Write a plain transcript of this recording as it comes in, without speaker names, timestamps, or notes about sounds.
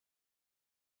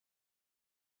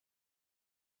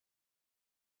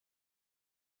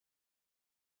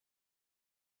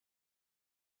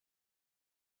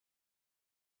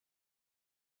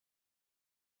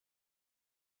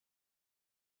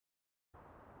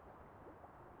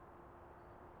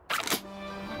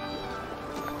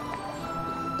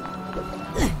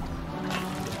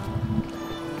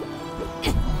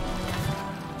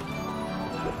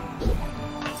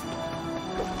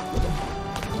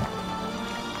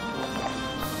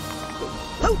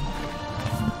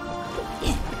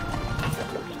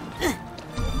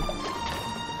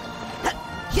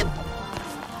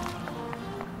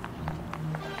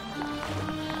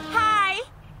Hi!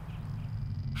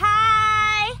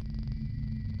 Hi!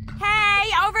 Hey,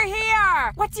 over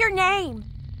here! What's your name?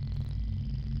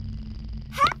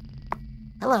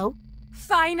 Hello.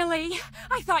 Finally!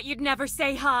 I thought you'd never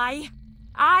say hi.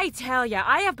 I tell ya,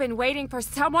 I have been waiting for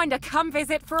someone to come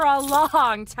visit for a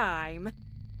long time.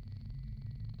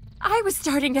 I was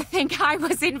starting to think I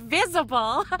was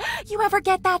invisible. You ever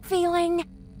get that feeling?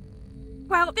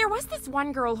 Well, there was this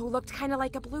one girl who looked kind of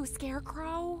like a blue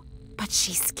scarecrow, but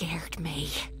she scared me.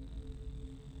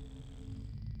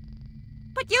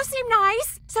 But you seem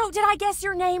nice, so did I guess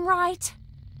your name right?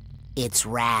 It's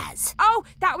Raz. Oh,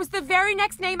 that was the very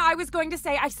next name I was going to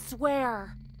say, I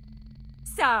swear.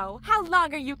 So, how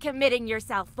long are you committing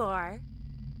yourself for?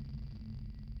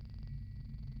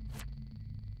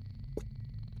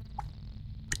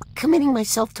 Committing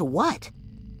myself to what?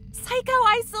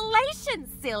 Psycho-isolation,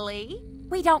 silly.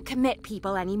 We don't commit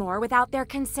people anymore without their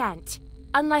consent.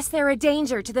 Unless they're a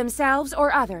danger to themselves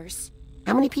or others.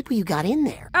 How many people you got in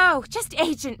there? Oh, just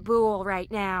Agent Boole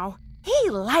right now. He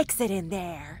likes it in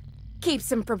there.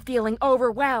 Keeps him from feeling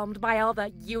overwhelmed by all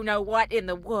the you-know-what in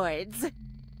the woods.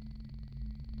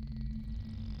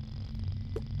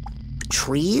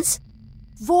 Trees?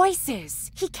 Voices.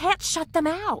 He can't shut them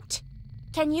out.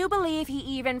 Can you believe he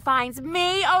even finds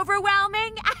me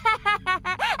overwhelming?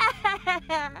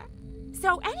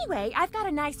 So anyway, I've got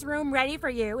a nice room ready for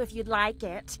you if you'd like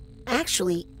it.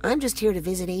 Actually, I'm just here to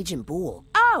visit Agent Boole.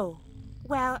 Oh,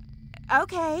 well,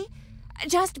 okay.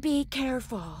 Just be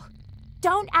careful.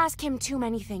 Don't ask him too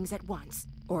many things at once,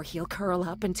 or he'll curl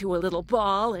up into a little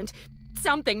ball and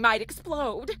something might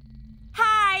explode.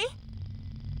 Hi!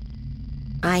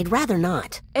 I'd rather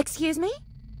not. Excuse me?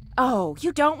 Oh,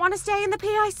 you don't want to stay in the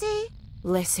PIC?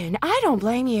 Listen, I don't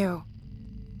blame you.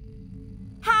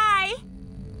 Hi!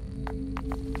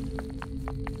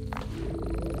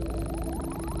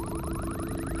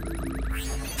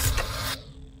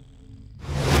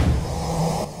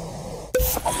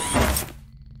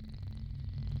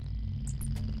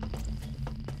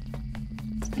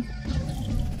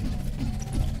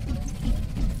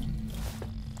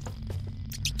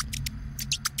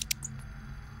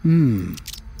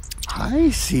 I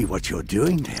see what you're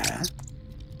doing there.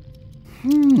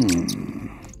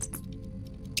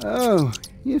 Oh,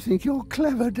 you think you're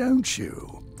clever, don't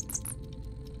you?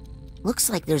 Looks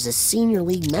like there's a Senior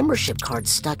League membership card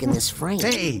stuck in this frame.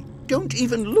 Hey, don't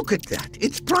even look at that.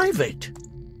 It's private.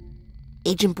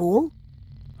 Agent Boole?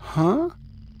 Huh?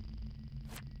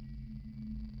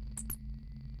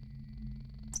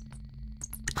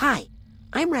 Hi,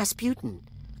 I'm Rasputin.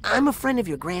 I'm a friend of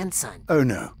your grandson. Oh,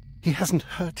 no. He hasn't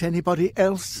hurt anybody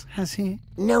else, has he?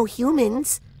 No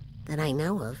humans that I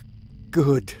know of.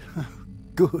 Good.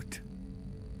 Good.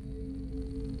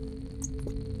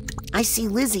 I see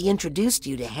Lizzie introduced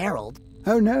you to Harold.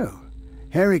 Oh, no.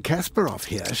 Harry Kasparov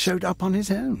here showed up on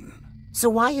his own. So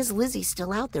why is Lizzie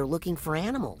still out there looking for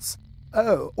animals?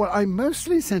 Oh, well, I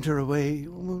mostly sent her away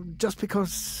just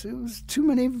because there was too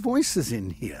many voices in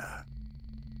here.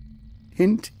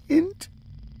 Hint, hint.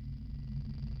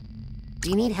 Do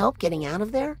you need help getting out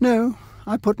of there? No,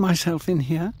 I put myself in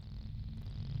here.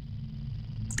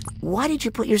 Why did you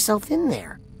put yourself in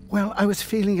there? Well, I was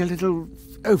feeling a little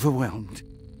overwhelmed.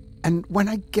 And when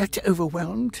I get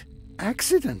overwhelmed,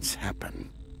 accidents happen.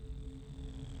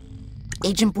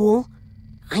 Agent Boole,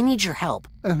 I need your help.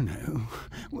 Oh, no.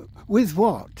 With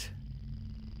what?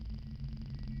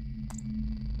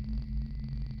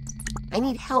 I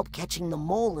need help catching the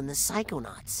mole in the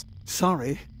Psychonauts.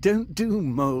 Sorry, don't do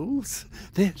moles.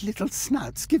 Their little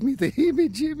snouts give me the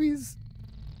heebie-jeebies.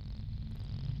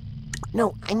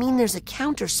 No, I mean there's a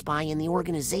counter-spy in the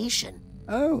organization.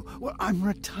 Oh, well, I'm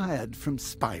retired from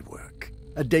spy work.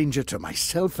 A danger to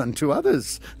myself and to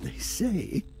others, they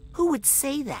say. Who would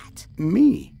say that?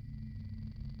 Me.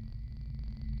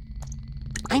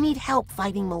 I need help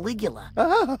fighting Maligula.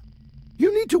 Ah!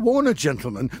 You need to warn a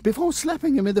gentleman before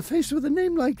slapping him in the face with a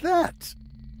name like that.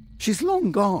 She's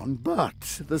long gone,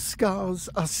 but the scars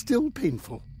are still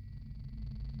painful.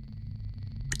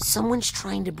 Someone's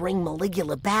trying to bring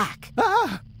Maligula back.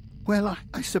 Ah! Well,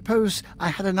 I suppose I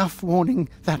had enough warning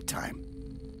that time.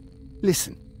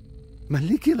 Listen,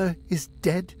 Maligula is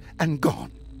dead and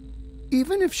gone.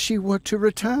 Even if she were to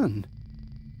return,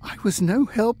 I was no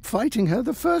help fighting her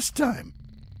the first time.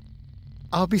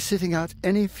 I'll be sitting out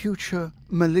any future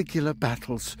Maligula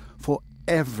battles for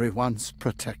everyone's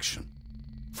protection.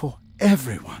 For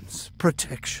everyone's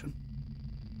protection.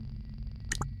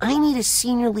 I need a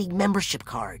Senior League membership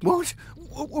card. What?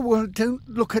 Well, don't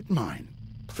look at mine.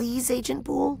 Please, Agent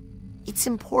Boole? It's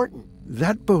important.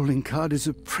 That bowling card is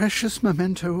a precious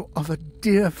memento of a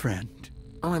dear friend.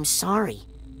 Oh, I'm sorry.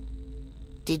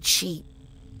 Did she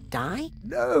die?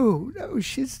 No,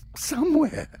 she's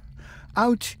somewhere.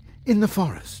 Out in the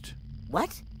forest.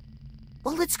 What?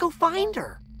 Well, let's go find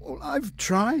her. Well, I've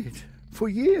tried for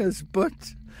years,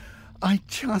 but I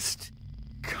just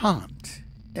can't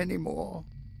anymore.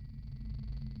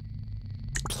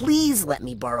 Please let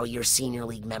me borrow your Senior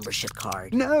League membership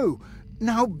card. No,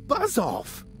 now buzz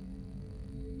off.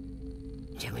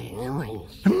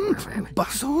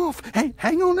 Buzz off? Hey,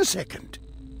 hang on a second.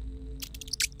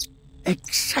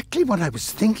 Exactly what I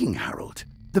was thinking, Harold.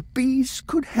 The bees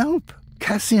could help.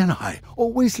 Cassie and I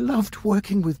always loved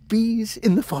working with bees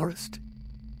in the forest.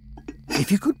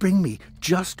 If you could bring me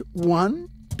just one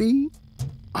bee,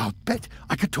 I'll bet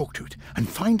I could talk to it and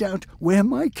find out where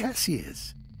my Cassie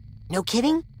is. No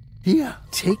kidding? Here,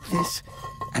 take this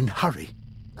and hurry.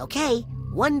 Okay,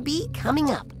 one bee coming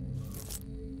up.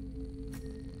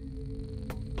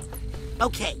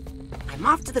 Okay, I'm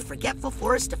off to the Forgetful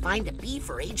Forest to find a bee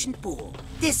for Agent Boole.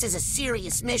 This is a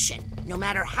serious mission, no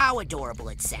matter how adorable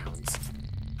it sounds.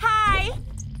 Hi!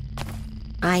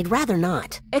 I'd rather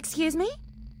not. Excuse me?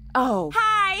 Oh.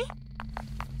 Hi!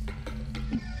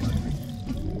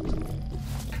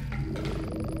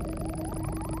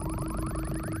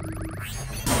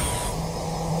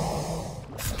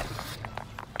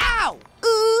 Ow!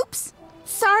 Oops!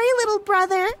 Sorry, little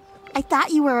brother. I thought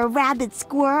you were a rabid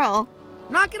squirrel.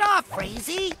 Knock it off,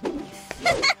 Crazy!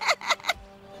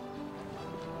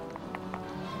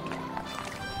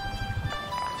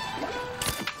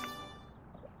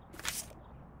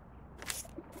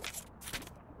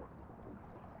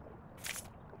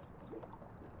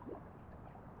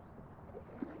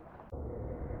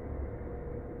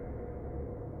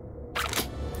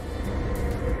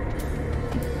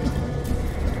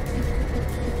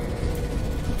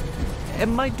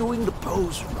 Am I doing the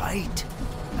pose right?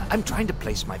 I'm trying to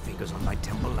place my fingers on my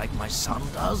temple like my son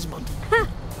does, but...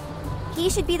 He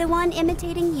should be the one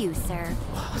imitating you, sir.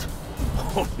 What?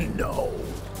 Oh, no.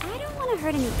 I don't want to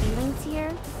hurt any feelings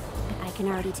here, but I can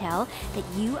already tell that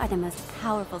you are the most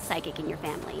powerful psychic in your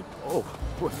family. Oh,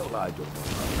 well, I don't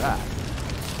know about that.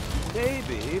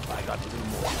 Maybe if I got a little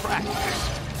more practice.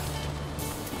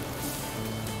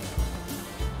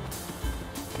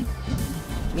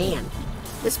 Man,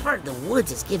 this part of the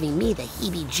woods is giving me the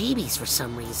heebie-jeebies for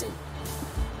some reason.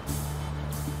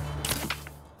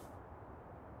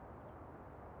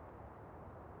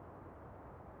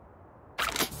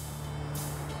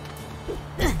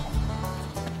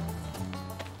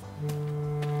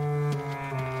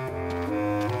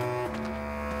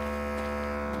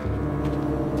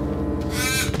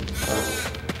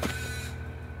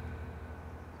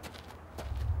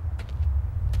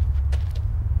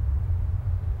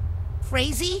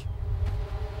 Crazy?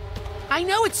 I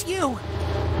know it's you.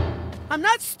 I'm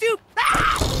not stupid.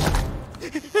 Ah!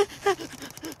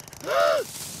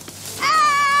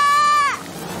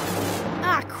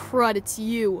 Ah, crud, it's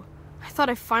you. I thought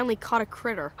I finally caught a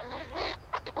critter.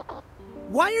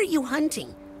 Why are you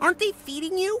hunting? Aren't they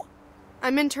feeding you?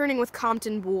 I'm interning with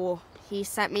Compton Boole. He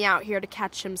sent me out here to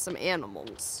catch him some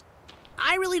animals.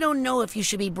 I really don't know if you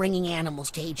should be bringing animals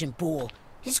to Agent Boole.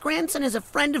 His grandson is a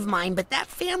friend of mine, but that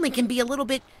family can be a little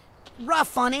bit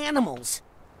rough on animals.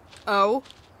 Oh?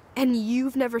 And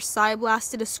you've never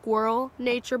psi-blasted a squirrel,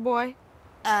 nature boy?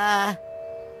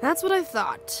 That's what I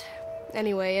thought.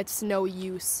 Anyway, it's no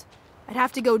use. I'd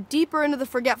have to go deeper into the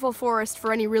Forgetful Forest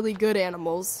for any really good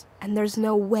animals, and there's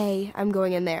no way I'm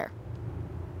going in there.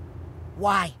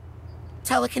 Why?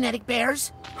 Telekinetic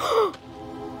bears?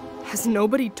 Has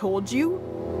nobody told you?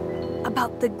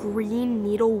 About the Green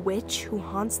Needle Witch who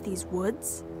haunts these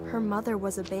woods? Her mother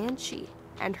was a banshee,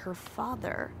 and her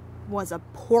father was a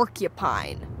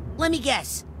porcupine. Let me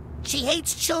guess. She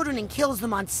hates children and kills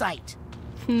them on sight.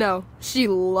 No, she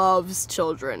loves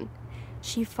children.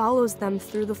 She follows them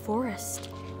through the forest,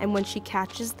 and when she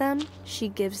catches them, she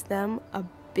gives them a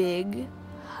big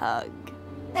hug.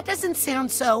 That doesn't sound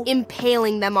so...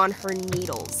 Impaling them on her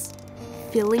needles,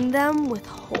 filling them with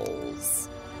holes.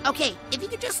 Okay, if you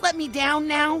could just let me down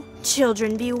now.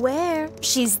 Children beware.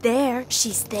 She's there.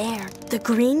 She's there. The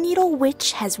Green Needle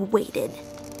Witch has waited.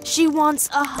 She wants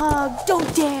a hug.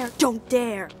 Don't dare. Don't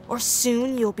dare. Or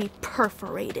soon you'll be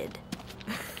perforated.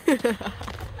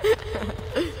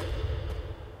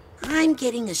 I'm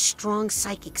getting a strong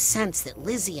psychic sense that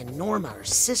Lizzie and Norma are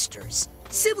sisters.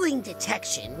 Sibling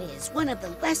detection is one of the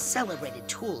less celebrated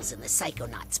tools in the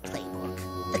Psychonauts playbook.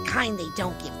 The kind they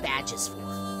don't give badges for.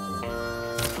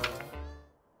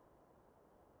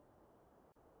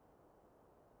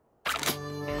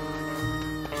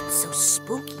 so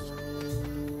spooky.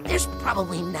 There's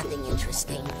probably nothing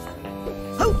interesting.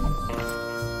 Oh!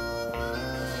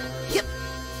 Yep.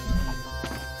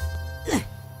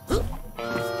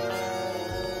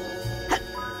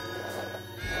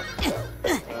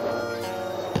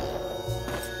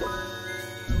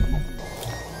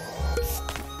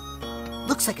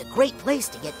 Looks like a great place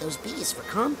to get those bees for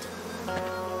Compton.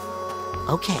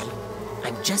 Okay,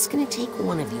 I'm just gonna take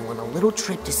one of you on a little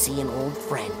trip to see an old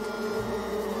friend.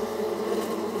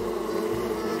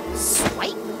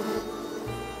 Swipe.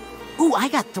 Ooh, I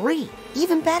got 3.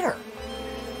 Even better.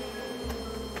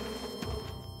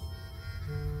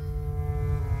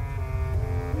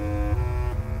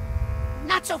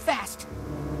 Not so fast.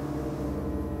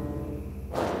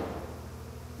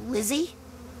 Lizzie?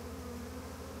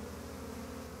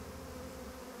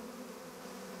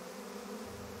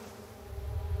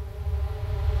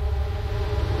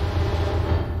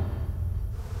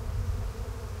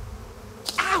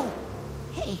 Ow!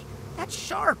 Hey, that's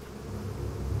sharp.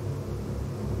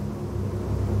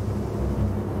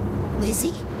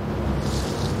 Lizzie?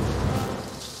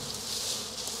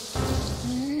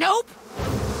 Nope!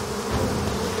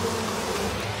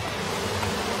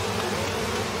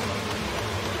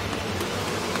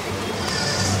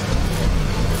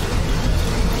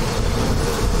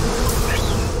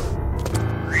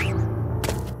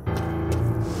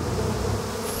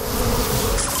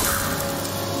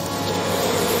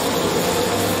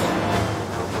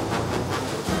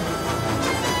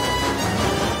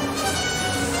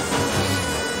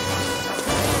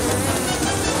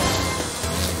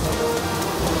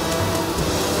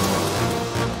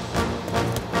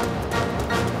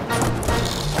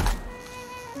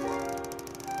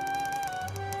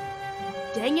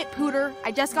 Dang it, Pooter.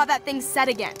 I just got that thing set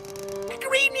again. The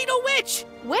Green Needle Witch!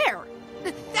 Where?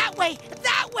 That way!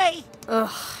 That way!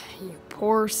 Ugh, you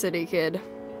poor city kid.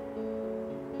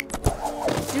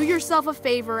 Do yourself a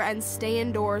favor and stay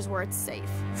indoors where it's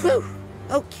safe. Phew!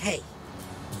 Okay.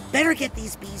 Better get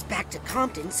these bees back to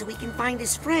Compton so he can find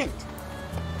his friend.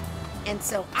 And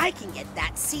so I can get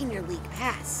that senior league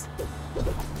pass.